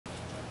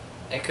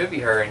It could be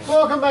her.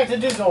 Welcome back to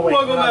Digital. Wait,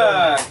 Welcome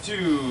back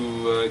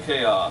to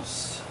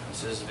C.H.A.O.S.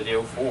 This is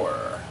video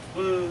 4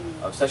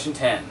 of session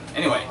 10.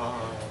 Anyway,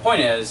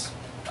 point is,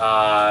 you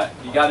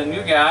got a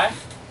new guy,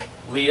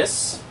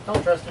 Leas.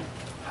 Don't trust him.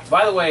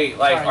 By the way,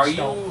 like, Sorry, are you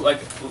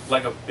stop.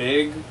 like a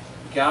big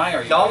guy?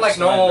 Are you No, I'm like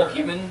slender? normal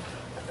human.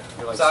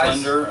 You're like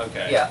size. slender.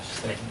 Okay. Yeah.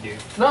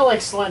 Not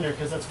like slender,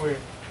 because that's weird.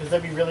 Because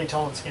that'd be really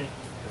tall and skinny.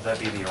 Because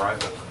that'd be the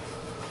arrival.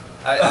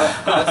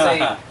 I'd say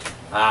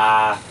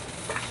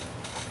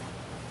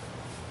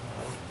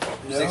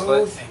No, 6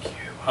 foot. thank you.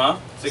 Huh?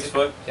 6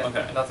 foot? Yeah,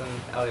 Okay. nothing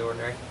out of the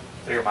ordinary.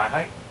 So you're my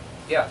height?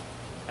 Yeah.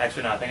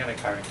 Actually, no, I think I'm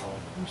Kyrie Cole.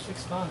 I'm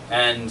 6'5".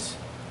 And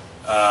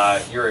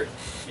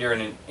you're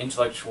an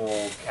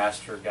intellectual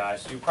caster guy,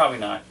 so you're probably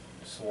not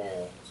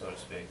swole, so to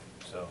speak.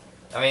 So.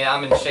 I mean,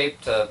 I'm in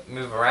shape to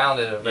move around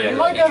at a Yeah. regular You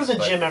might go to pace, the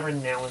but- gym every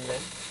now and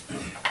then.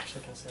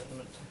 Actually, I can say that in a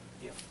minute.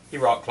 He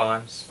rock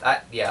climbs.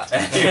 Yeah.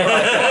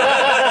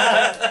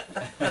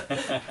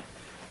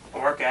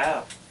 Work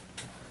out.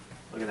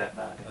 Look at that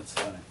body. That's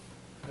funny.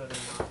 Good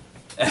enough.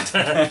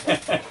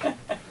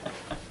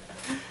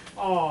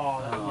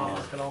 Oh, that Oh. didn't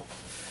ask at all.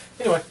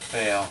 Anyway,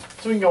 Fail.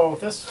 so we can go on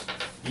with this.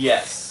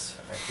 Yes.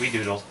 We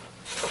doodled.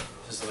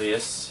 This is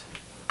Elias.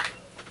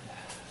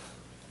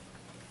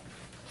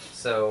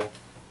 So,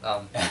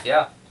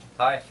 yeah.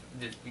 Hi.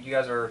 You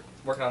guys are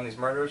working on these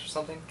murders or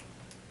something?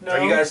 No, Are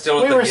you guys still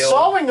at we the were guild?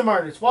 solving the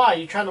murders. Why?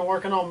 You trying to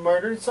working on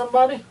murdering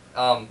somebody?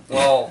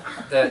 Well,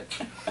 that.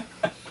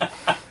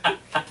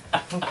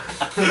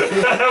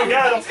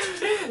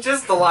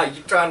 Just the lie.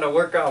 You trying to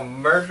work on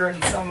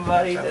murdering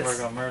somebody? Trying to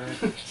work on murder.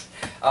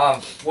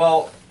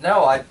 Well,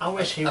 no, I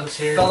wish he was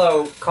here.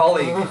 fellow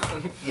colleague.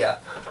 Yeah.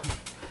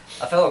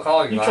 A fellow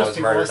colleague of You mine was trust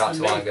him murdered less not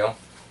than too long me. ago.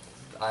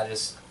 I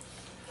just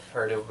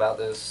heard about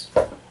this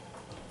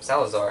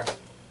Salazar.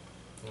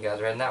 You guys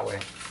are heading that way.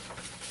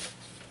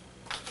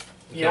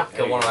 You Yeah.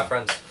 killed one of my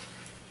friends.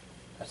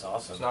 That's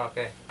awesome. It's not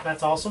okay.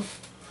 That's awesome.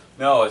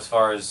 No, as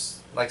far as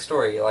Like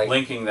story, like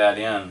linking that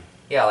in.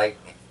 yeah, like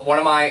one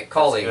of my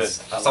colleagues,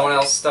 good. I like someone it.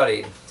 else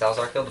studied.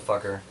 Salazar killed the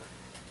fucker.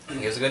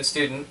 He was a good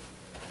student,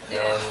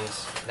 and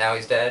now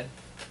he's dead.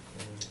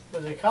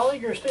 Was it a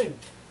colleague or a student?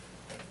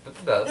 But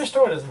who Your does?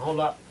 story doesn't hold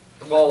up.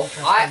 Well,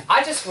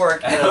 I just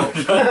work at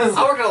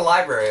I work at a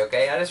library.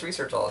 Okay, I just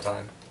research all the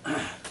time.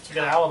 It's a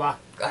good alibi.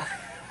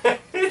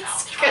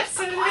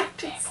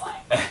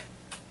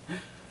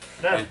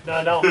 No,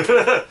 I don't.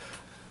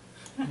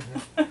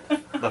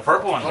 The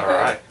purple ones are Okay.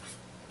 alright.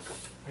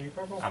 Are you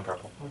purple? I'm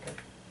purple. Okay.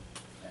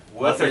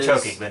 Unless they're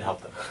choking, then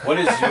help them. What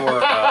is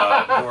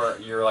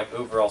your like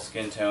overall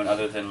skin tone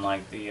other than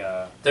like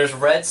the There's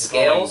red glowing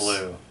scales.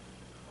 blue?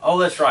 Oh,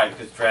 that's right,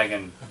 because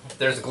dragon.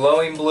 There's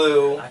glowing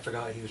blue, I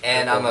forgot he was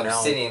and I'm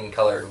obsidian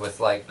colored with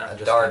like I a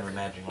just dark.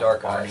 imagining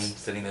dark Barney eyes.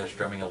 sitting there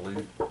strumming a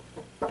lute.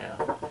 Yeah.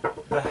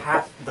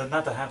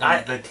 Not the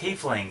half, the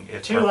tiefling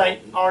is Too purple.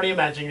 late. Already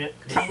imagining it.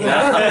 That's the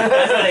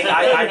thing,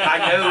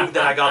 I know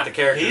that I got the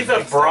character. He's a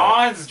mixed up.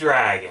 bronze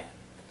dragon.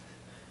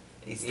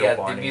 He's still Yeah, the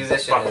Barney.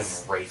 musician Fucking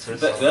is-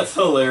 racist. That's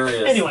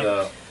hilarious. Anyway,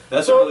 though.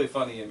 That's so- a really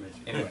funny image.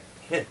 Anyway.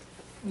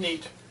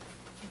 Neat.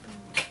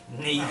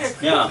 Neat.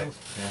 Yeah.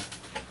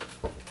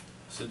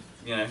 So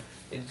you know.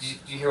 Did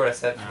you hear what I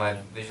said for my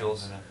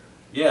visuals?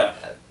 Yeah.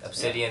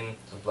 Obsidian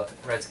with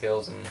red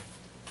scales and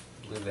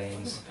blue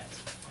veins.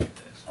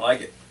 I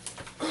like it.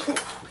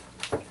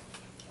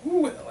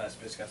 Ooh, that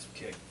last bitch got some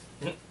kick.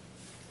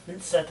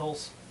 It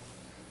settles.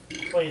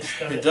 Please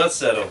stop It it. does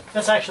settle.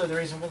 That's actually the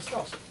reason for the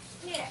straws.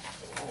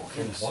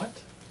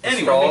 What?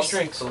 Anyway, Straws,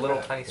 drinks. the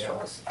little tiny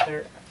straws.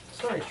 They're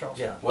sorry straws.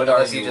 Yeah. what are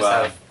Unless you? you just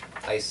have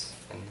ice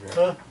and drink.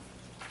 Huh?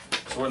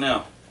 So what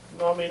now?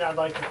 Well, I mean, I'd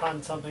like to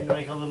find something to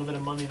make a little bit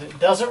of money that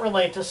doesn't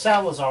relate to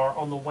Salazar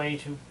on the way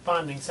to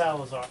finding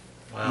Salazar.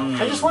 Well,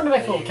 I just wanted to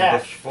make a little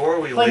cash. Before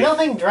we Like leave,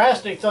 nothing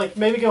drastic. Like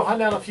maybe go hunt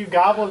down a few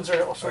goblins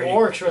or some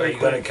orcs are really you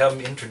going to quick.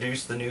 come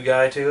introduce the new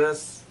guy to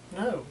us?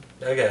 No,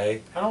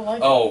 Okay. I don't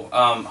like Oh,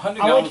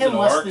 hunting I like goblins and him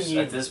less than orcs you.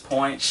 at this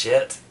point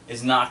Shit.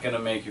 is not going to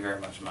make you very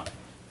much money. it.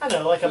 I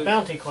know, like a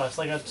bounty quest,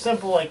 like a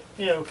simple, like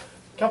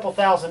couple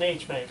thousand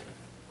each maybe.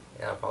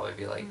 Yeah, it'll probably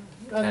be like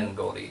Um, 10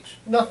 gold each.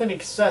 Nothing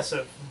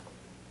excessive.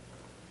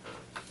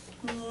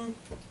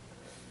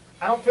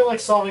 I don't feel like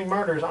solving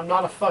murders. I'm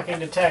not a fucking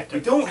We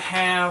detective. don't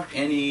have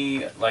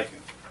any like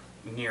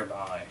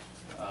nearby,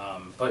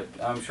 but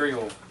I'm sure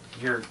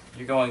you're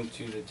going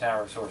to the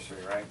Tower of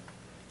Sorcery, right?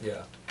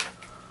 Yeah.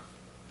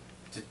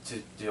 To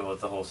deal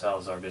with the whole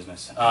Salazar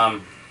business.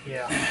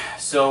 Yeah.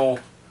 So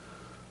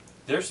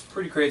there's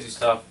pretty crazy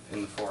stuff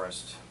in the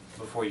forest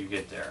before you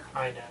get there.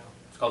 I know.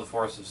 It's called the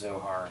Forest of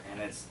Zohar, and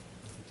it's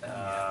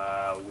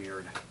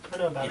weird. I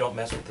know about You it. don't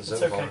mess with the It's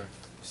Zohar. okay.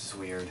 This is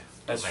weird.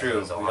 That's Don't mess true.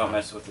 with the We Zohar. don't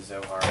mess with the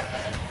Zohar.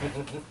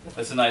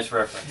 That's a nice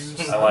reference.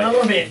 I Son like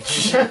of a it.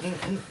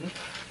 bitch.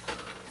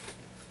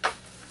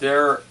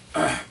 There,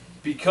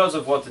 because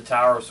of what the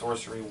Tower of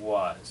Sorcery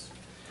was,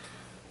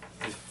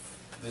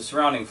 the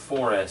surrounding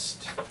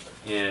forest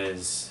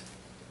is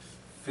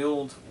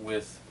filled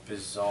with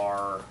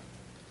bizarre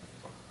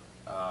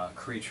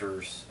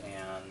creatures,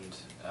 and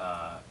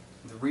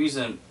the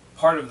reason,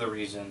 part of the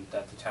reason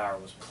that the tower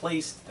was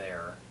placed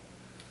there.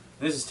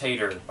 And this is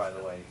Tater, by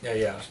the way,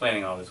 Yeah.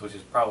 explaining all this, which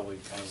is probably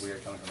kind of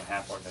weird coming from a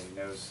half-orc that he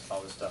knows all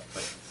this stuff,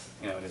 but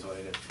you know, it is what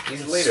it is.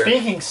 He's the leader.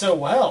 Speaking so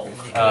well.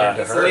 He's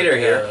the leader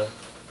here.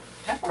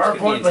 Half-orcs Her can be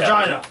point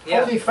vagina. intelligent.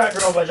 Yeah. Holy fat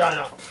girl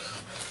vagina.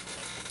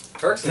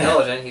 Herc's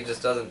intelligent, he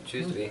just doesn't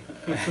choose to be.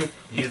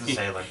 He's a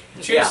sailor.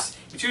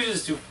 He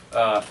chooses to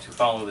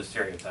follow the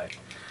stereotype,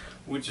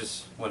 which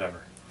is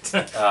whatever.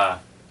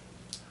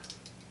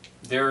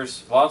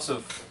 There's lots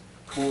of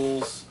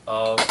pools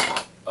of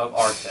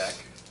R-Tek.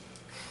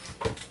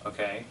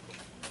 Okay,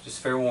 just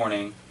fair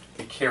warning.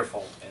 Be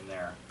careful in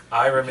there.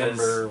 I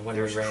remember when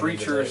there's we ran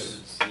creatures.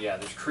 into those. Yeah,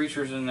 there's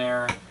creatures in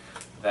there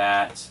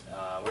that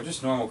were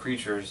just normal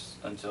creatures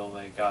until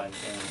they got in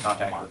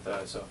contact with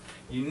those. So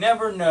you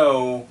never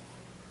know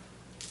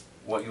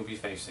what you'll be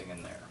facing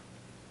in there.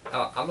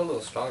 Oh, I'm a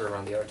little stronger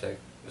around the R-Tek,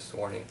 just a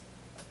warning.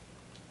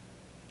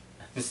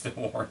 Just a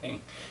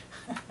warning.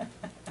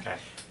 Okay.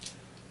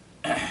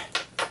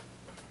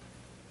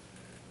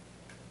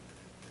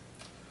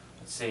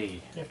 Let's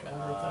see. You have to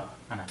order that.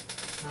 I know.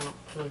 I don't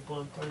feel like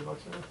blowing $30 in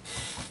it.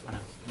 I know.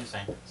 You're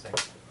saying.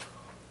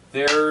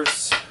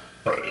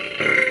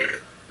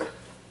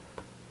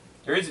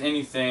 There isn't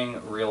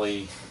anything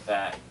really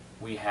that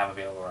we have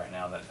available right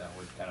now that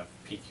would kind of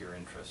pique your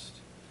interest.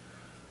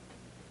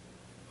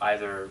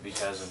 Either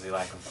because of the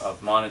lack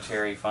of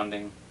monetary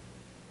funding,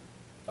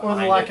 Or the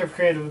behind lack it, of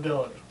creative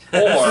ability. or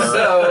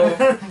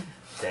So,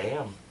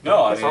 Damn.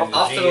 no, I That's mean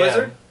off to the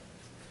wizard?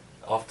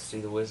 Off to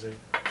see the wizard.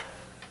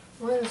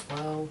 Might as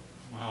well.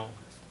 Well,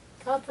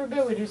 God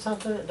forbid we do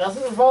something that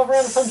doesn't revolve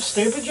around some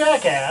stupid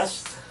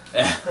jackass.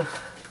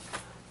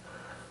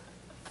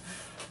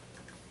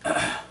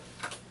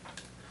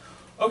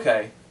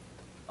 Okay.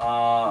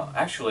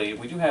 Actually,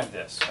 we do have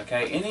this.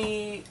 Okay,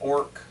 any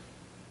orc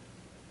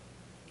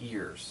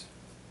ears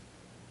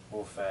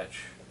will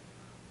fetch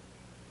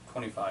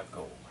 25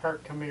 gold.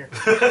 Hurt, come here.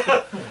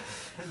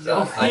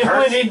 so I You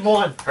only need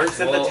one. Herc's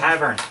in the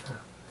tavern.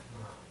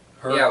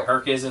 Herc,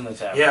 Herc is in the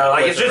tavern. Yeah,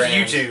 like With it's the just you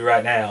rams. two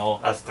right now.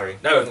 Us three.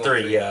 No, Well,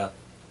 three, three. yeah.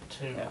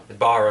 Two. Yeah. The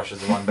bar rush is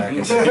the one back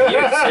into you too.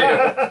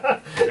 Yeah,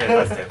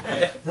 us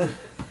two.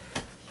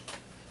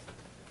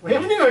 We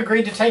haven't even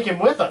agreed to take him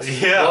with us.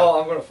 Yeah. Well,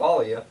 I'm gonna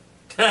follow you.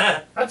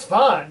 That's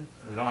fine.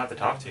 We don't have to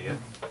talk to you.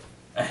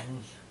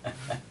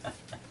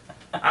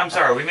 I'm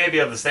sorry, we may be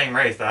of the same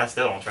race, but I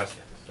still don't trust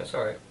you. That's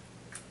alright.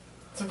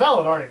 It's a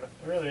valid argument.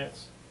 It really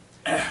is.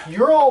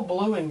 You're all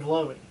blue and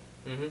glowy.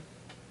 Mm-hmm.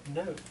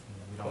 No.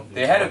 We don't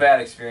They had a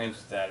bad experience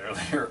with that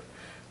earlier,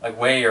 like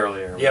way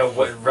earlier. Yeah,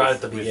 with, right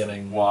at the with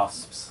beginning.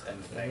 wasps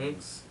and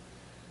things.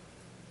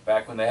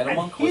 Back when they had a And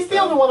monk he's with the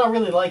them. only one I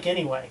really like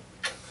anyway.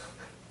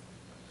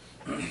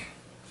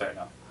 Fair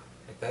enough.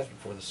 Like that's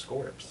before the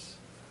Scorps.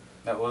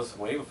 That was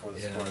way before the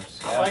Yeah.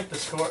 Scorps. I like the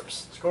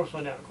Scorps. Scorps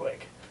went down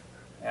quick.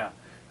 Yeah.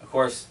 Of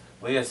course,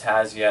 Leas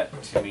has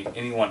yet to meet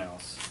anyone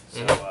else.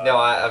 So, No,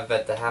 I've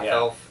met the half yeah.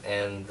 elf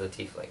and the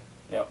tiefling.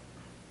 Yep.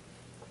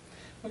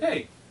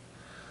 Okay.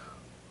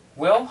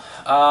 Well,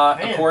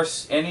 Man. of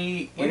course,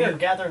 any We are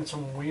gathering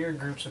some weird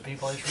groups of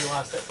people. I just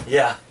realized it.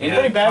 Yeah. any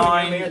Pretty bad when you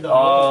kind made the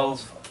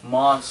of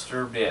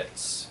monster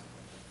bits.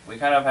 We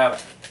kind of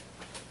have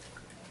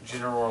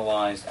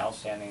generalized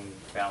outstanding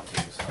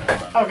bounties.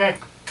 Okay.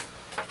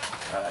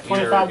 Either,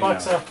 25 you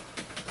bucks know, a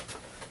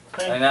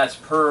thing. and that's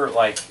per,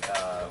 like,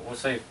 we'll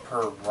say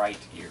per right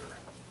ear.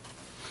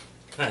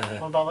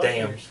 What about those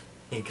Damn. ears?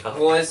 He got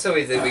Well, it's so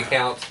easy we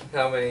count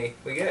how many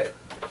we get.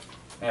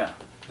 Yeah.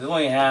 They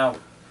only have,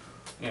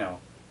 you know,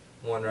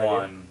 One right here.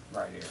 one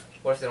right ear.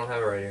 What if they don't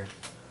have it right here?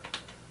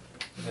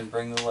 Then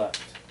bring the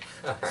left.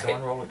 Alright.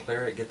 Someone roll a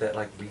cleric, get that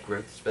like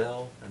regrowth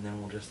spell, and then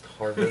we'll just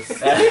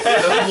harvest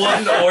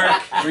one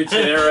orc.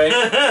 Regenerate.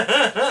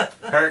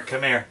 Herc,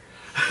 come here.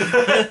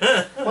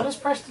 What does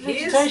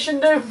prestidigitation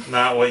do?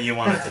 Not what you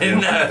wanted to do.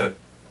 No.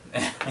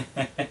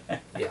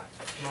 Yeah.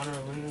 Minor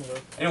illusion.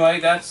 Anyway,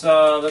 that's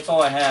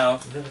all I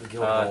have. Go to the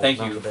guild hall, Thank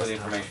not you the for best the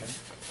time. information.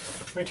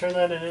 We turn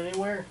that in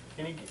anywhere?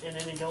 In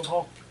any guild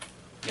hall?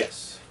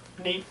 Yes.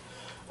 Neat.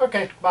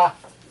 Okay, bye.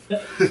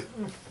 Have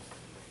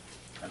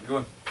a good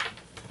one.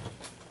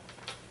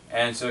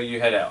 And so you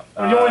head out.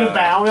 We're going to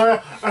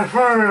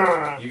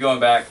bow. You going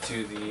back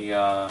to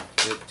the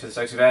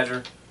Sexy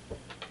Badger?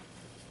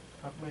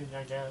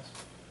 I guess.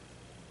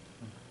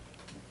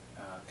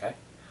 Okay.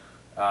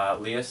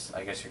 Leas,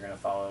 I guess you're gonna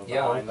follow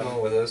Yeah, I'll behind go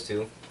them. with those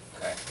two.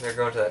 Okay. They're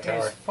going to that He's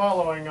tower.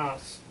 following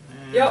us.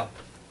 Yep.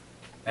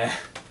 Eh,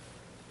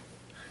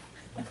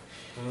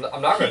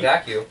 I'm not going to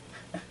attack you.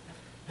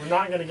 We're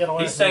not going to get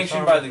away He's from this,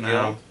 sanctioned are by we? the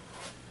No. guild.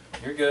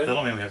 You're good. Still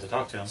don't mean we have to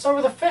talk to him. So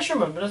are the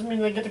fishermen, but it doesn't mean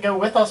they get to go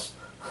with us.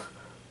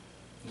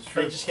 It's They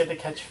true. just get to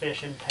catch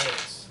fish and pay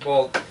us.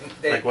 Well,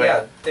 they, Like what?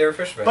 yeah, they were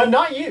fishermen. But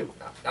not you.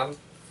 I'm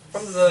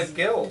from the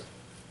guild.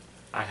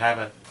 I have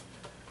an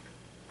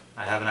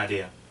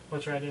idea.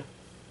 What's your idea?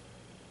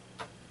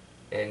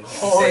 And you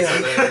Oh, say yeah.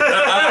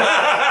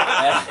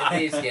 something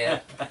in these scan.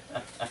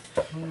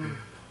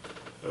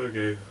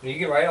 Okay. You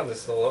can write on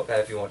this little notepad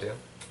if you want to.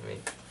 I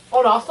mean,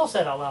 Oh no, I'll still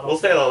say it out loud. We'll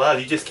say it out loud.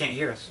 You just can't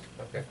hear us.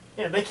 Okay.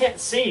 Yeah, they can't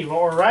see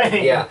what we're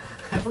writing. Yeah.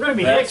 If we're gonna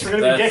be dicks, we're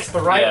gonna be dicks the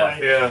right way.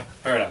 Yeah.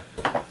 Fair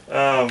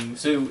enough.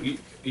 So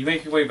you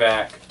make your way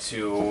back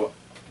to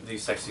the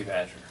sexy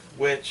badger.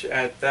 Which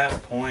at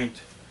that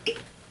point,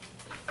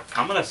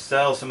 I'm gonna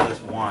sell some of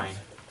this wine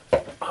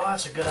Oh,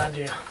 that's a good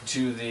idea.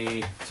 To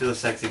the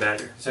sexy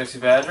badger. sexy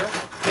badger.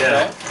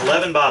 Yeah.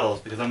 11 bottles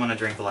because I'm gonna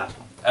drink the last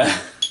one.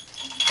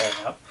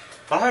 Fair enough.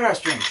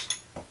 Baharas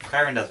drinks.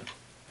 Kyron doesn't.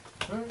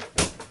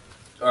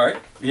 All right.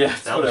 Yeah.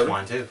 Sell this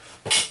wine too.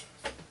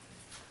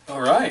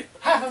 All right.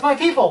 Half of my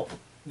people.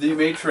 The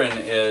matron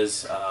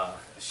is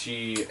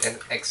she. And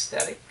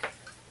ecstatic.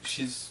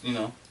 She's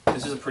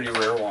this is a pretty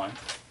rare wine.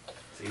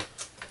 See.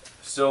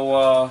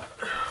 So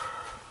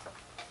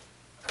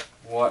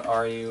what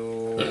are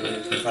you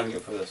trying to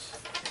get for this?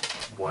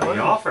 What do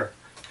you offer?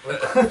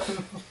 What are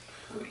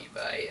you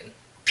buying?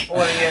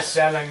 What are you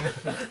selling?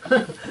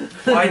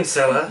 Wine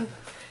seller.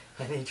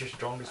 I need your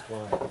strongest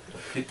wine.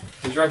 Did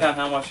you write down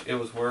how much it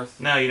was worth?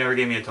 No, you never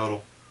gave me a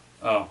total.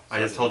 Oh. I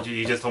just told you.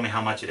 You just told me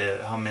how much it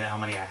is. How many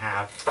I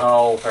have.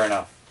 Oh, fair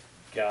enough.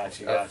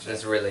 Gotcha.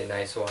 This really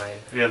nice wine.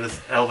 We have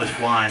this elvish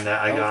wine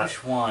that I got.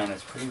 Elvish wine.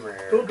 That's pretty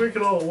rare. Don't drink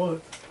it all at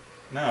once.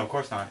 No, of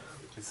course not.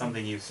 It's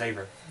something you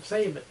savor.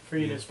 Save it for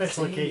you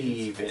special Save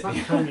occasions. it. It's not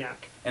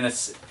cognac. And a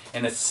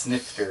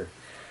snifter.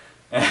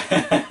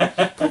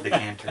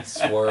 Decanter.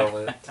 Swirl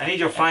it. I need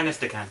your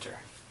finest decanter.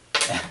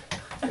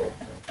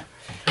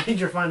 I need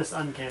your finest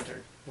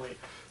uncanter. Wait.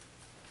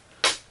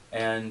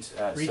 And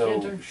so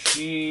Recanter?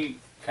 she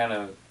kind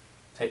of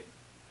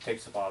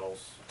takes the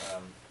bottles,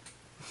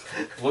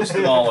 looks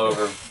them all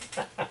over.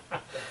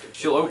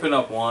 She'll open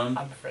up one,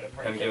 I'm afraid of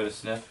kind of breaking. give it a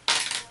sniff,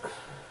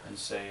 and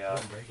say,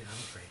 Don't break it, I'm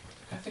afraid.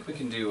 I think we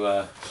can do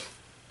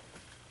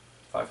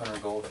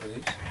 500 gold for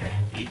these.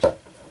 Each.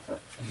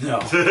 No.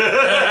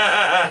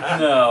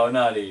 No,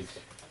 not each.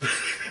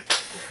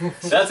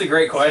 That's a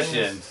great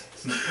question.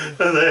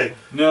 Hey,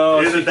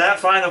 No, is it that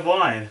fine of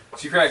wine?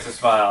 she cracks a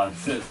smile and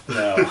says,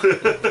 no.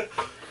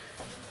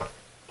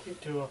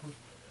 Keep two of them.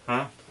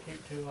 Huh?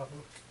 Keep two of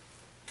them.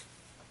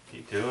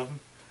 Keep 2 of them.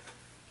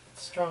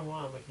 It's strong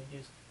wine we can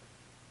use.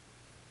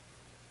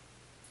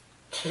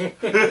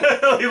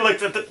 He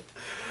looked at the.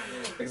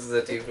 This is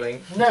a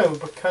tiefling. No,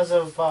 because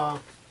of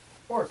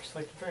orcs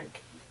like to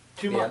drink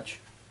too Yeah. much.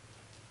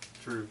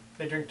 True.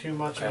 They drink too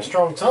much of a Okay.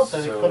 strong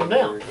something, they So put them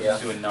down. we're Yeah.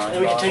 doing 9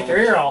 And we can take their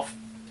ear off.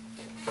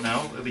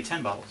 No, it'll be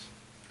 10 bottles.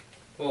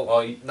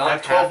 Well, you not I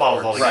have 12 half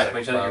bottles orcs, altogether.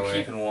 right, but you're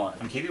keeping one.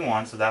 I'm keeping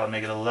 1, so that would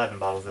make it 11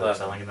 bottles that I'm 11.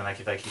 selling, and then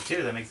if I keep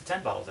 2, that makes it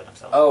 10 bottles that I'm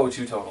selling. Oh,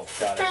 2 total.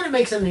 Got it. And it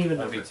makes it an even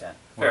That'd number. be 10.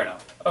 Fair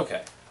enough.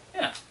 Okay.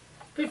 Yeah.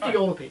 50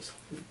 gold apiece.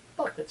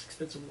 Fuck, that's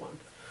expensive wine.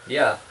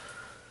 Yeah.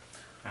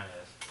 That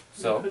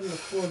is. So, I is couldn't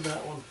afford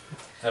that one.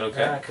 that I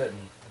okay?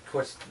 couldn't. Of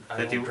course, I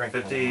 50, don't drink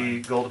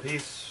 50 gold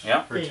apiece.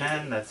 Yeah. For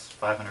 10, that's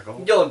 500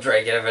 gold. You'll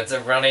drink it if it's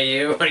in front of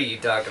you. What are you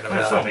talking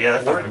That's about? fine, yeah,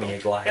 that's Pour 500 me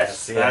a gold. glass.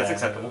 Yes, yeah. that's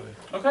acceptable.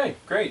 Okay,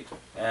 great.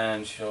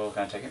 And she'll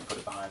kind of take it and put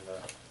it behind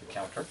the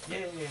counter.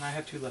 Yay, and I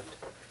have 2 left.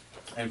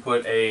 And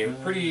put a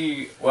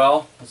pretty,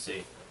 well, let's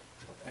see.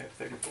 I have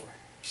 34.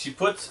 She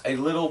puts a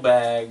little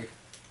bag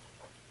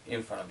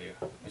in front of you.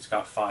 It's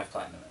got 5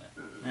 platinum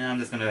in it. Yeah, I'm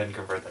just going to go ahead and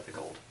convert that to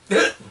gold.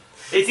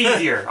 It's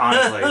easier,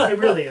 honestly. It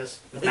really is.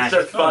 It's Magic.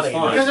 so funny. it's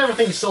fine. Because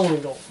everything's sold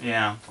in gold.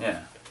 Yeah. Yeah.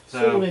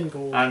 Sold So, in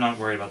gold. I'm not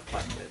worried about the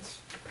platinum bits.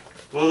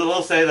 Well,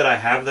 we'll say that I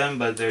have them,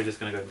 but they're just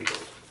going to go and be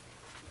gold.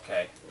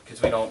 Okay.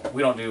 Because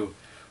we don't do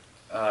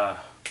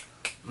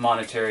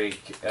monetary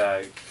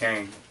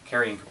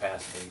carrying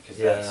capacity because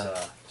Yeah.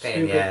 that's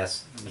Pain in the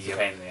ass. it's a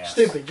pain in the ass.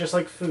 Stupid, just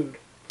like food.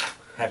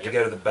 Have to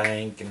go to the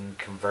bank and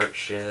convert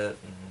shit.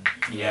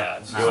 And Yeah.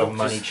 No, do a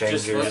money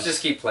changer. Let's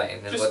just keep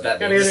playing. Is Just- what that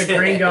Got means. here to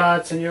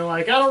Gringotts and you're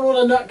like, I don't know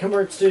what a nut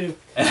converts to.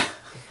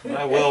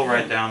 I will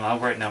write down, I'll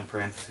write down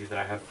parentheses that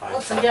I have 5.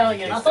 What's a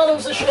galleon? I thought it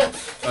was a ship.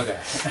 Okay.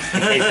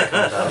 In case it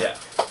comes up. Yeah.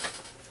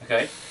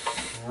 Okay.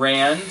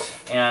 Rand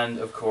and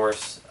of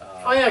course.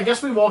 Oh yeah, I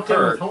guess we walked in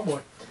Kurt. with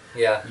Homeboy.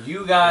 Yeah.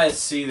 You guys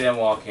see them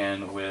walk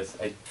in with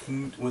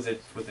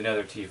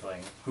another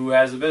tiefling who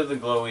has a bit of the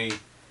glowy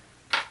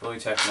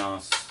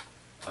technos.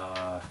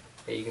 Yeah,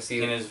 you can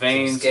see In his some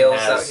veins, scales he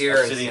has out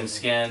here. obsidian And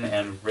skin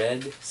and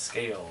red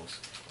scales,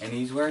 and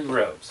he's wearing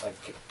robes like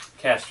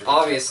caster.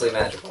 obviously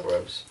magical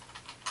robes.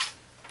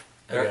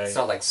 Okay. It's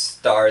not like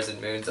stars and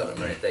moons on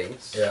them or anything.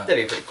 Yeah. That'd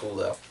be pretty cool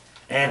though.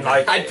 And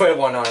like I'd put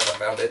one on if I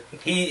found it.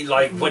 he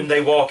like when they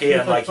walk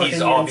in, like he's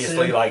Fucking obviously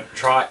insane. like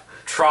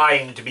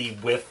trying to be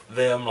with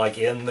them, like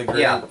in the group.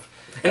 Yeah.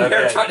 And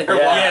they're Okay. trying to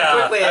walk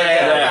Yeah. quickly. Okay.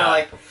 And they're Yeah. kind of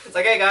like, it's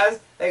like, hey guys,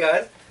 hey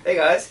guys, hey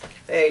guys,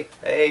 hey.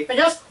 Hey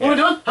guys, what are we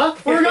doing? Huh?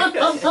 What are we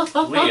doing?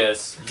 Huh?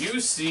 Leas, you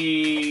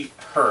see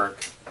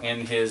Herc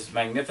in his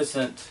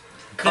magnificent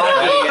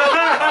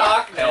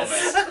Cockness. helmet.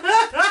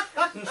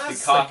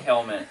 The cock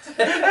helmet.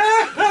 It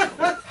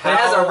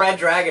has a red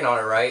dragon on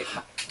it, right?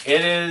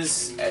 It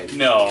is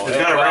no. It's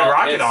got a red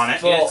rocket it's- on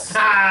it. It's,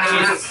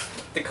 Ah! It's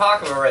the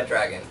cock of a red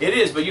dragon. it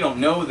is, but you don't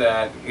know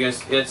that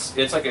because it's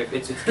like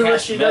it's Unless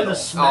cast you know metal. the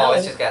smell. Oh,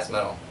 it's just gas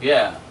metal.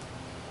 Yeah.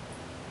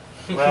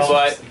 Well,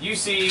 but you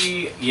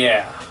see,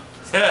 yeah.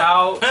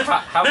 How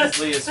does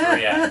Leah's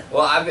react?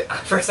 Well,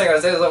 first thing I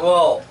was saying was like,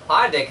 well,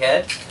 hi,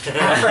 dickhead.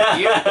 How are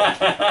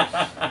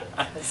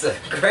you? It's a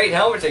great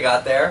helmet you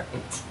got there.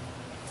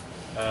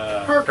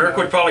 Kirk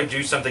would probably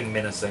do something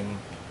menacing.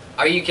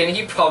 Are you kidding?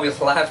 He probably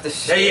laughed the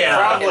shit. Yeah.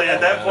 probably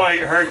at that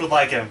point, Herc would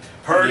like him.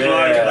 Herc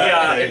likes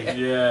that thing.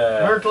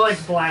 Yeah. Herc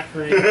likes black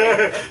things.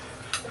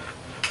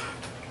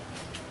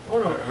 Oh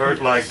no.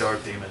 Herc likes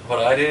Dark Demon. What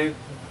I do?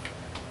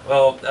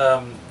 Well,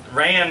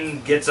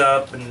 Rand gets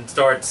up and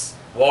starts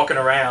walking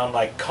around,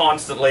 like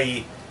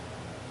constantly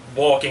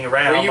walking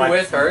around. Were you like,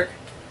 with Herc?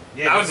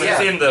 I was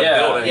just in the Yeah.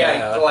 building.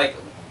 Yeah, like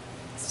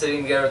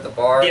sitting together at the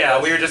bar.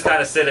 Yeah, we were just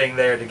kind of sitting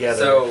there together.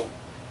 So,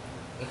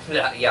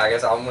 yeah, I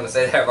guess I'm going to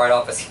say that right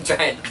off as a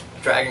giant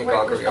dragon Wait,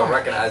 conqueror. where's You'll Mark?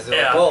 recognize it.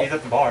 Yeah. Like, well, He's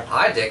at the bar.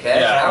 hi, dickhead.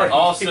 Yeah. How are you?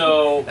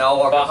 Also, Now I'll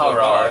walk up to the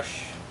bar.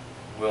 Baharash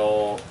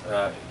will,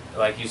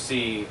 like you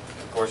see,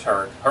 of course,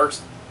 Herc.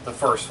 Herc's the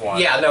first one.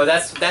 Yeah, no,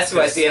 that's who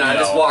I see, and I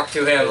just walk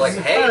to him like,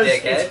 hey, Because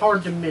dickhead. it's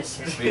hard to miss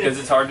him. Because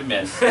it's hard to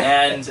miss.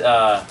 And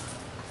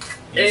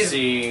you He's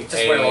see just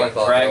wearing a a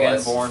loincloth,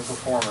 otherwise. Dragonborn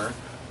performer.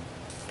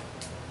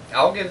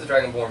 I'll give the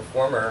Dragonborn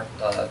former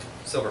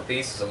silver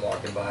piece as I'm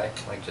walking by,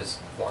 like just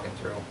walking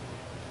through.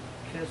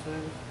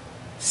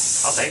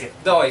 I'll take it.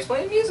 No, he's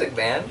playing music,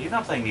 man. He's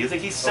not playing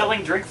music. He's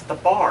selling drinks at the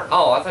bar.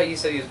 Oh, I thought you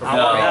said he was No,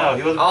 performing. no,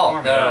 he wasn't Oh,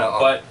 performing. no.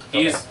 But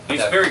he's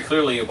Okay. very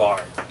clearly a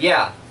bard,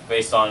 Yeah,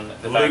 based on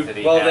the Lute. fact that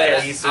he Well, has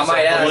there- pieces I might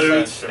of add- musical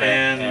Lute instrument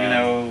and, you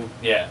know,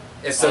 yeah,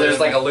 so there's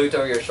like a lute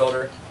over your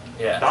shoulder.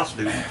 yeah. Das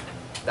Lute.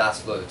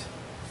 Das Lute.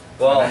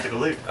 Well, Well, magical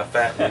lute. a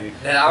fat dude.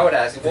 then I would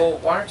ask you, well,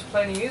 why aren't you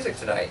playing any music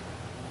tonight?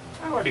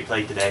 I've already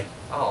played today.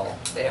 Oh,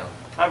 damn.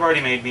 I've already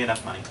made me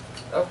enough money.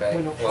 Okay.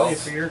 We don't Well, play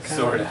for your kind.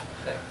 Sorta.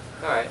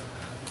 all right.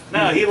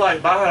 No, he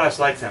Baharash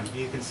likes him.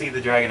 You can see the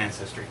dragon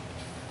ancestry.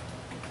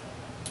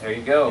 There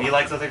you go. He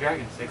likes other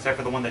dragons, except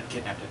for the one that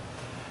kidnapped him.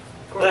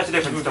 Of But course. that's a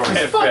different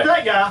story. Fuck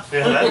that guy.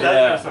 Yeah, that's a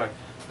Yeah. different story.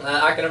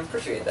 I can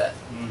appreciate that.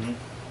 Mm-hmm.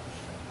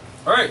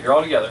 All right, you're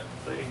all together.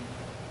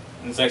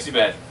 And Sexy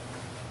Badger.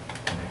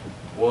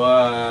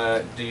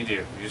 What do you do?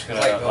 You're just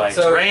gonna like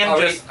so Rand are,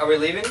 just- are we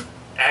leaving?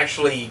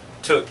 Actually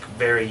took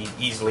very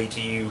easily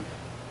to you.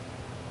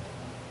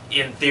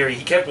 In theory,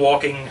 he kept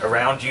walking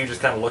around you, just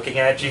kind of looking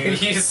at you you.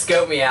 just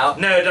scope me out.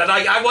 No,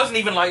 like I wasn't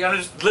even like I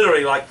was just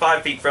literally like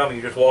 5 feet from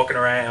you, just walking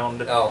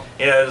around. Oh.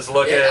 You know, just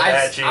looking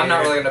at you. I'm not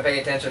really going to pay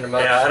attention to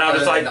much. Yeah, and I'm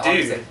just other like, than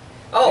the dude. opposite.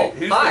 Oh,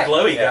 who's hi. the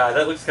glowy Yeah. guy?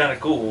 That looks kind of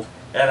cool.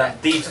 And I'm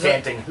deep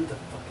chanting, who the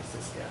fuck is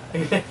this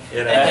guy?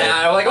 You know? And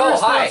I'm like, Our oh,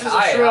 hi, response is a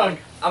hi. shrug.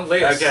 I'm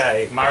loose.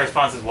 Okay. My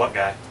response is, what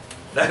guy?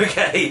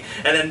 Okay,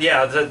 and then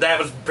yeah, that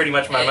was pretty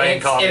much my main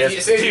If comment. you-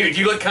 is, Dude,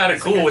 you look kind of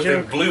a cool good with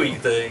joke. the bluey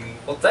thing.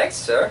 Well, thanks,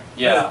 sir.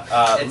 yeah.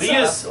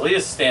 It's,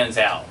 Leah stands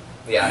out.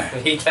 Yeah,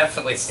 he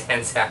definitely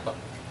stands out.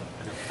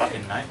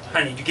 Fucking night.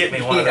 I need to get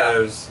me one of Yeah.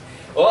 those.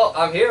 Well,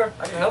 I'm here.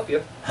 I can help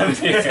you.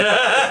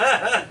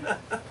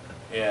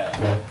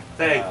 Yeah.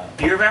 Say,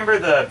 do you remember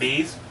the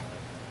bees?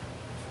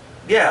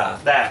 Yeah.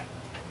 That.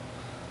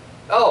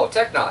 Oh,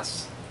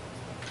 Technos.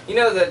 You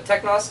know the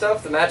Technos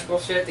stuff, the magical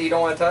shit that you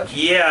don't want to touch?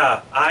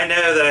 Yeah, I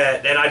know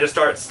that, and I just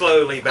start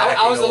slowly backing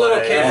I was a little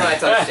away. kid when I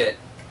touched it.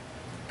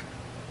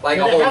 Like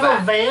Do a they whole have a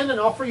vat. van and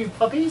offer you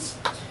puppies?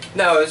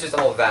 No, it was just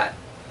a whole vat.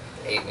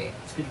 It ate me.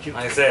 It's a good joke.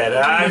 Like I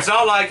said, it's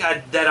not like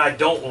that I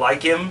don't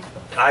like him.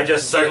 I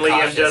just You're suddenly am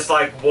cautious. just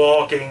like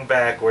walking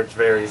backwards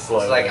very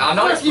slowly. It's like, I'm I don't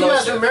not know if you guys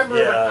explosive. remember,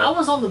 Yeah. but I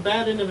was on the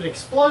bad end of an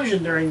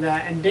explosion during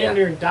that and damn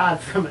Yeah. near died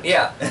from it.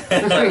 Yeah. It's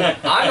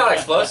like, I'm not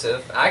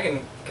explosive. I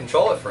can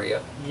control it for you.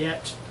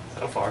 Yet.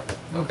 So far.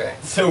 Okay.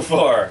 So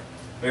far,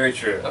 very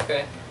true.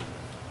 Okay.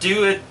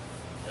 Do it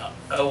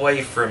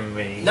away from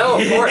me. No,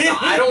 of course.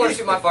 I don't want to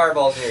shoot my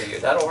fireballs near you.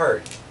 That'll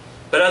hurt.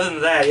 But other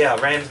than that, yeah,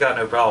 Rand's got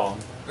no problem.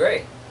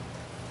 Great.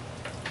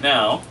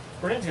 Now,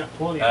 Brand's got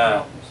plenty of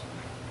Uh,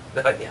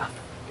 problems. Yeah.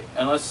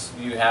 unless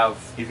you have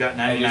He's got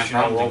 99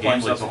 additional problems role and playing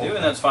games stuff the to whole do,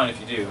 and time. that's fine if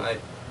you do.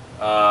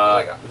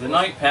 like- The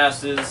night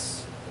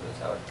passes.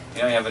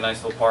 You know, you have a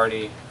nice little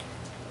party.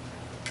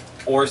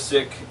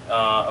 Orsic,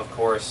 of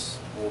course,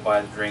 will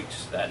buy the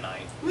drinks that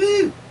night.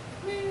 Woo!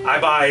 I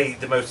buy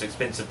the most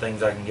expensive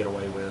things I can get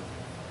away with.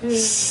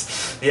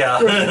 Yeah.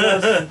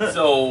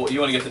 So, you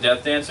want to get the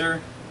Death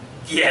Dancer?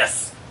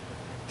 Yes.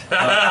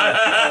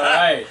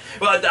 Alright.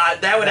 Well, that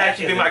would That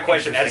actually be is my an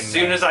question. As interesting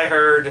soon name. as I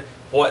heard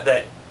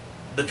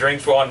the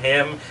drinks were on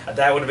him,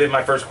 that would have been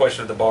my first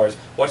question at the bars.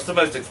 What's the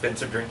most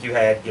expensive drink you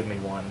had? Give me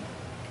one.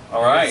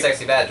 Alright.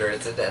 Sexy Badger.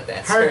 It's a death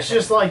dancer. Hurts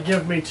just like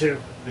give me two.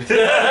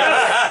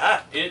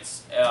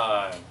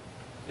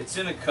 It's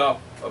in a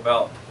cup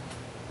about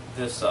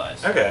this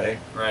size. Okay.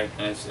 Right,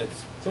 and it's It's a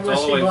it's all the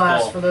whiskey way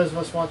glass full. for those of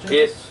us watching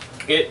It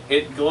this.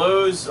 it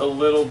glows a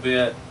little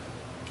bit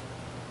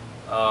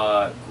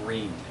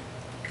green.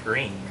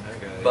 Green.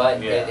 Okay.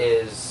 But Yeah. it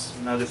is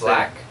No, this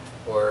black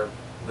or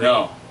green.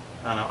 No.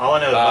 I don't know. All I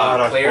know is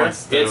Baharash clear?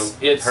 points to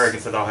It's- Herc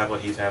and says, I'll have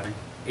what he's having.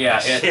 Yeah,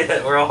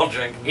 Shit, we're all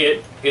drinking.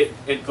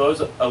 it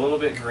glows a little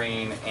bit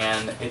green,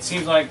 and it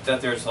seems like that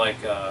there's like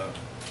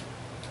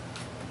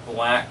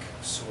black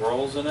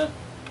swirls in it.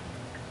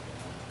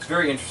 It's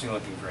very interesting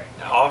looking drink.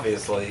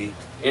 Obviously.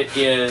 It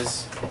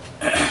is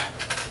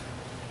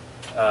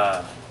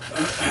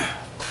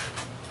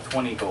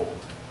 20 gold.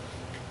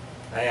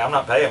 Hey, I'm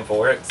not paying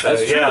for it. So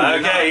That's true, yeah, you're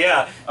okay, not.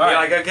 yeah. All You're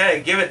right. like,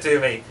 okay, give it to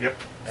me. Yep.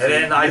 And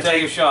then I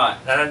take a take shot.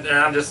 and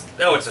I'm just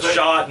it's a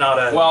shot, not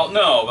a Well,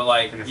 no, but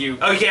like you.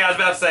 Oh yeah, I was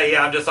about to say,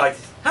 yeah, I'm just like,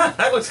 huh,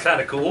 that looks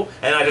kinda cool.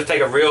 And I just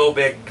take a real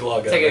big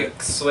glug of Take it.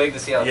 a swig to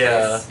see how it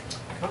Yeah. tastes.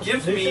 Give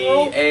Constitution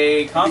roll? me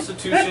a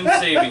Constitution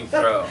saving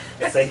throw.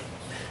 Say,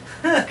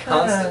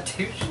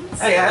 Constitution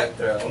Hey, saving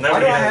throw.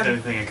 Nobody do I has have-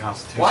 anything in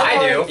Constitution.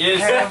 I do. Is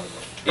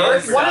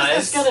Bird is, What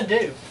is this gonna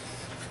do?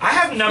 I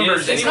have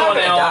numbers. is It's not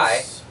anyone gonna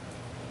else?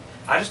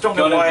 I just don't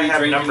know gonna why I be have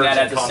drinking numbers that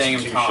in at the same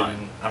Constitution.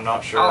 time? I'm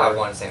not sure. I'll have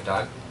one at the same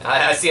time.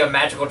 I see a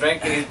magical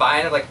drink and he's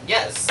buying it. Like,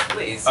 yes,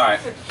 please. All right.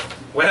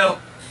 Well,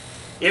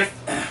 if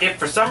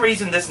for some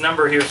reason this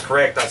number here is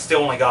correct, I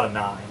still only got a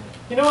 9.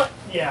 You know what?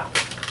 Yeah.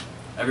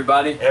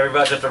 Everybody.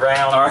 Everybody just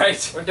around. All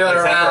right. We're doing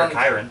Except around. for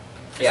Kyron.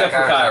 Except for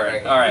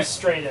Kyron. All He's right.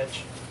 straight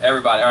edge.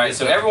 Everybody. All right.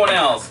 So everyone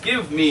else,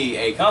 give me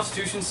a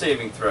Constitution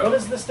saving throw. What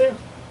does this do?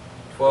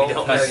 12, We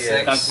don't know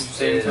 36 Constitution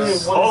saving is-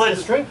 throw. Dude, All what it- does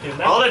this drink do?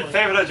 All in magically?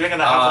 favor of drinking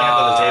the halfling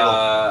under the table.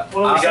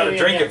 What are We we gotta saving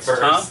drink it against?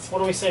 first. Huh?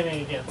 What are we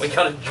saving against? We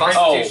gotta drink.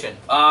 Constitution.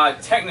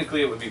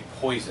 Technically it would be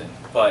poison,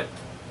 but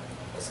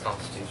It's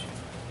Constitution.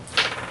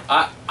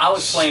 I'll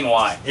explain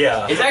why.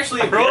 Yeah. It's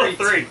actually a Roll very a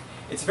 3.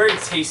 It's a very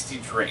tasty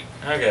drink,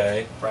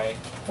 Okay. right?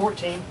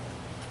 14.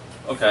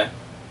 Okay.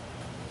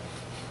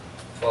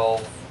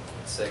 12,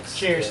 6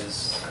 Cheers.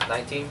 is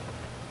 19.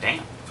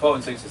 Damn. 12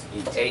 and 6 is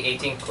 8.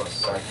 18, close,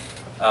 sorry.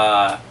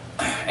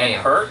 And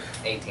Damn. Herc,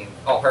 18.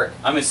 Oh, Herc.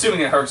 I'm assuming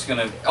that Herc's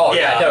gonna. Oh,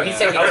 Yeah. yeah, no, he's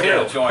taking Herc's 2.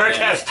 gonna join Herc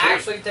in. has He's 2.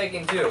 actually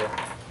taking 2.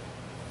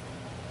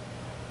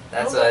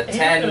 That's Well, a he's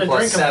 10 gonna plus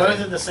drink 'em 7. both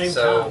at the same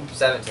so time.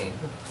 17.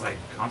 Like,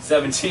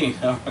 17.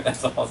 Oh,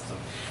 that's awesome.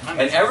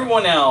 And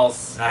everyone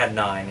else, I had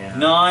 9, yeah.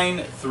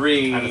 9,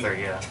 3, I'm a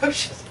 3, yeah.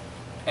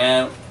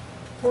 and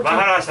Well,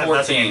 how do I set that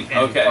 14. in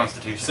Okay.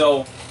 Constitution?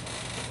 So,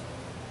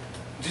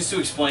 just to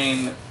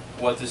explain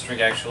what this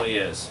drink actually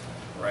is,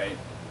 right?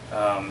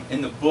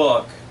 In the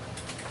book,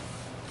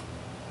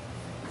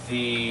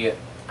 the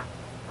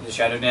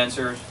shadow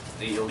dancers,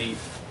 the elite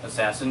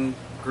assassin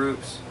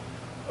groups,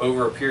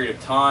 over a period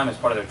of time, as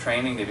part of their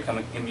training, they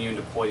become immune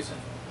to poison.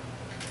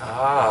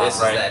 Ah. This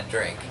right. is that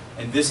drink.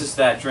 And this is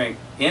that drink.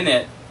 In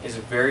it is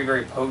a very,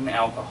 very potent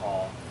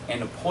alcohol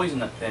and a poison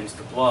that thins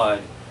the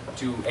blood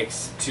to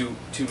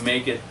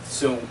make it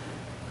so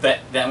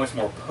that much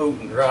more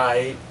potent.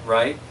 Right.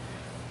 Right?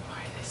 Why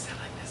are they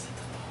selling this at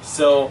the bar?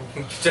 So,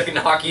 To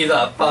knock you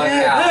the fuck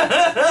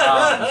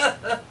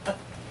out.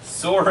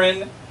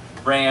 Soren,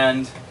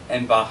 Brand,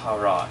 and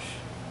Baharash,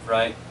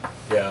 right?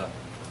 Yeah.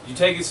 You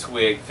take a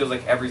swig, feels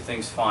like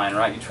everything's fine,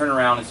 right? You turn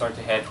around and start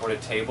to head toward a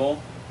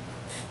table,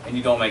 and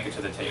you don't make it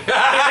to the table.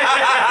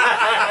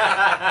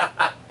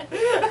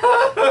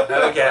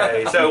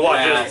 Okay. So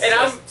what? Just, And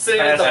I'm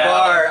sitting at the Pass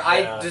out. bar,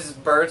 Yeah. I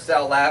just burst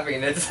out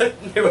laughing. It's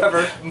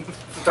whoever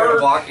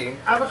started walking.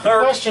 I have a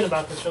Herc. question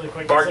about this really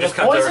quick. Bart Is just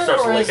it a comes over and poison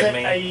starts or is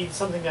licking it me.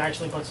 something that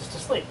actually puts us to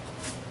sleep?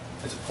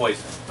 It's a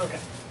poison. Okay.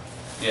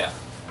 Yeah.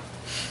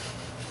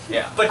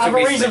 Yeah. But I have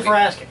you'll a be reason sleeping. for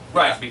asking.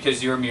 Right,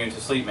 because you're immune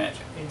to sleep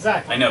magic.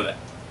 Exactly. I know that.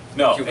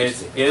 No, You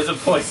it is a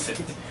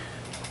poison.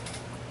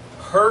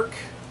 Herc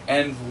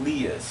and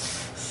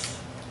Leas,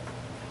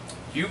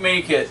 you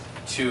make it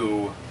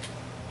to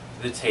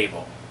the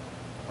table,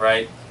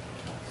 right?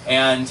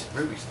 And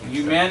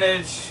you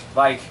manage,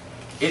 like,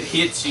 it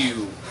hits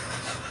you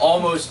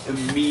almost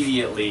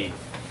immediately,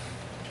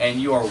 and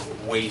you are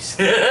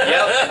wasted.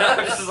 Yep.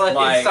 I'm just like,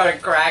 Like- it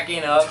started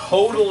cracking up.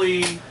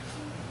 Totally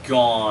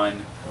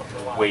gone, I don't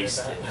know why I did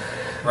wasted.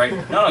 that.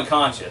 Right? Not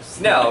unconscious.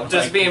 No,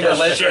 just Like, being just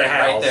belligerent shit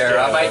right house, there.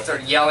 I yeah. might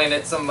start yelling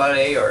at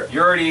somebody or.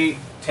 You're already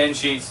 10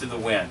 sheets to the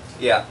wind,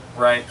 Yeah.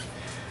 right?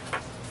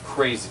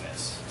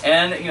 Craziness.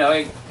 And, you know,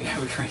 you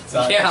have a great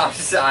time. Yeah,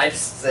 I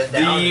just sit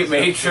down. The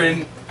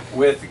matron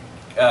with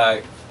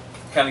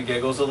kind of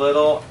giggles a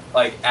little,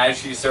 like as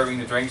she's serving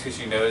the drinks because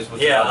she knows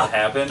what's Yeah. about to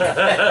happen,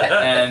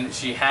 and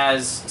she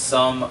has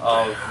some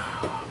of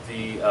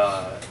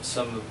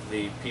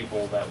the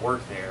people that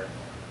work there,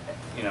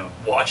 you know,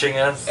 Watching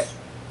us.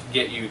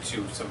 get you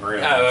to some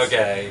rooms. Oh,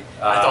 okay.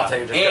 I thought they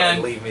were just and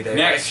gonna leave me there.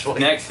 Next,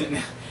 actually.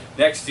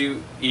 next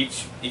to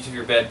each of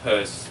your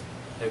bedposts,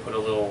 they put a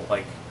little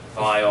like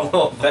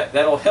vial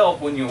that'll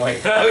help when you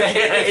wake up.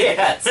 Okay.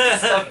 Yes,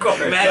 of course.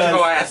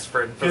 Magical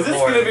aspirin. for Because the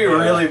it's gonna be morning,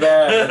 yeah. really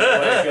bad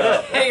when you wake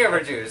up. Hangover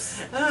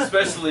juice.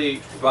 Especially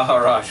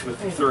Baharash with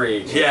the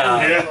 3.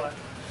 Yeah. Yeah.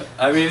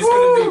 I mean, it's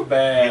gonna be He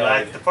bad.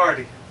 liked the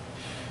party.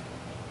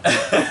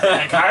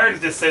 And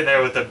Kyron's just sitting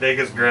there with the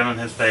biggest grin on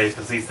his face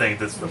because he thinks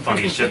this is the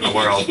funniest shit in the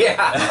world.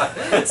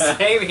 Yeah.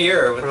 Same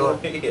here with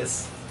Really?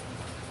 Louise.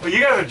 Well,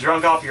 you guys are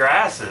drunk off your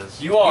asses.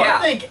 You are. Yeah.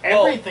 I think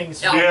Well,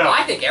 everything's No, Yeah.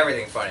 I think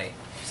everything's funny.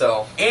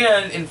 So.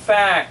 And in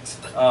fact,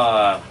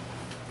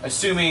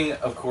 assuming,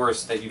 of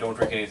course, that you don't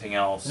drink anything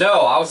else.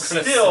 No, I was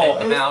gonna Still-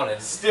 sit down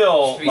and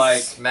Still, be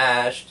like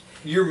smashed.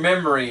 your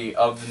memory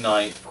of the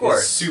night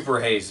course. is super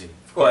hazy.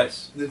 Of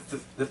course. But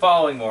the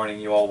following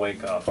morning, you all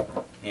wake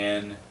up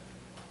in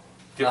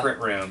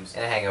different rooms.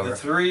 And a hangover. The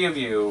three of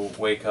you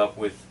wake up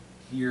with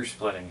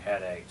ear-splitting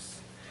headaches.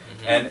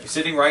 And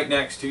sitting right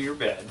next to your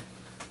bed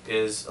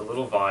is a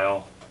little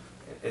vial.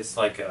 It's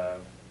like a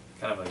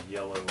kind of a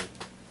yellowish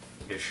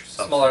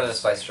substance. Smaller than a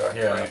spice jar.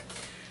 Yeah. Right.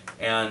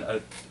 And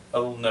a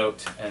little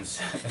note, and it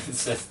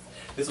says,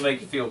 "This will make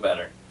you feel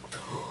better."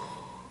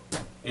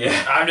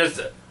 Yeah. I'm just.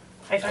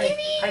 High five.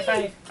 High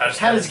five. I just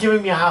Cat is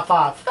giving me a high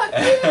five.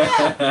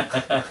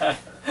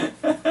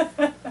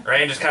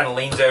 Rand just kind of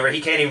leans over.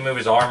 He can't even move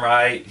his arm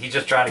right. He's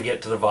just trying to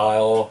get to the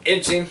vial.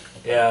 Inching.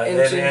 Yeah, and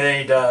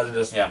then he does and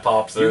just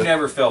pops You've it.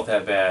 never felt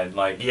that bad,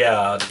 like.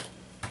 Yeah.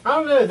 I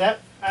don't know that.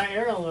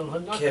 Ariel will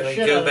knock Can the we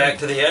shit go out back of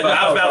to the end?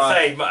 I was about to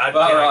say, Bob can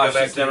I go Ross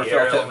back has to never the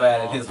felt Ariel that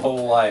bad in and his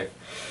whole life,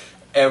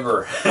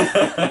 ever.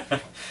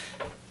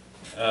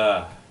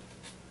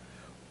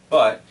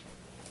 But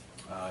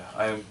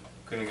I'm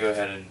going to go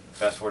ahead and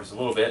fast forward just a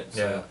little bit.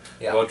 So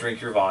Yeah. go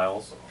drink your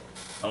vials,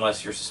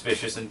 unless you're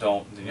suspicious and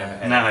don't. Then you have a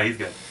headache. No, he's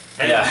good.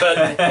 And, Yeah.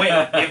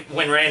 But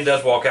when Rand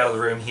does walk out of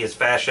the room, he is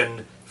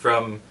fashioned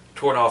from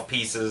torn off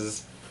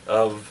pieces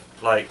of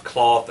like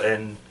cloth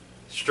and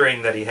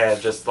string that he had,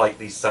 just like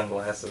these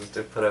sunglasses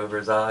to put over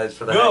his eyes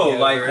for the No, hangover.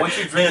 like once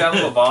you drink out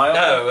of the vial,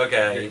 Oh,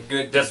 okay.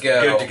 You're good Just to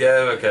go. good to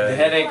go. Okay. the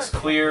headache's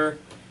clear,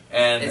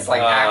 and It's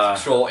like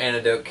actual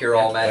antidote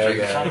cure-all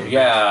magic. Okay.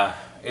 Yeah,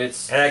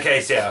 it's In that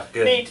case, yeah,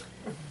 good. Neat.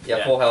 Yeah,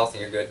 Yeah. full health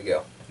and you're good to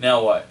go.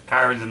 now what?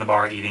 Kyron's in the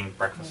bar eating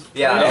breakfast.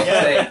 Yeah, I was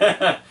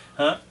gonna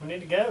say, We need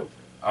to go.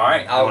 All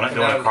right, I'll Doing, come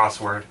doing a down.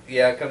 crossword.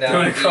 Yeah, come down.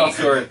 doing a eat,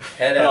 crossword.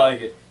 Head I out.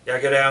 like it. Yeah,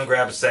 I go down,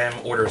 grab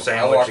a order a I'll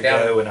sandwich walk to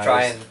down go, and and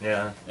try I and just,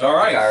 yeah. All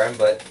right. Skyrim,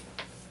 but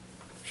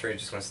I'm sure you're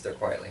just gonna sit there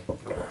quietly.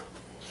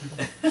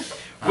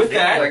 With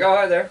that, Like, oh,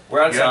 hi there.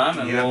 we're out of You time, have,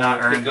 and you have we'll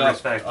not earned pick the up,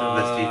 respect of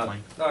this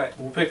tiefling. All right.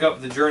 We'll pick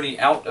up the journey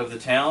out of the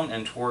town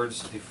and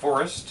towards the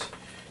forest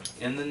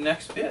in the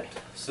next bit.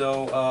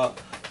 So,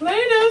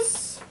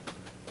 latest.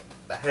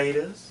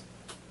 Haters.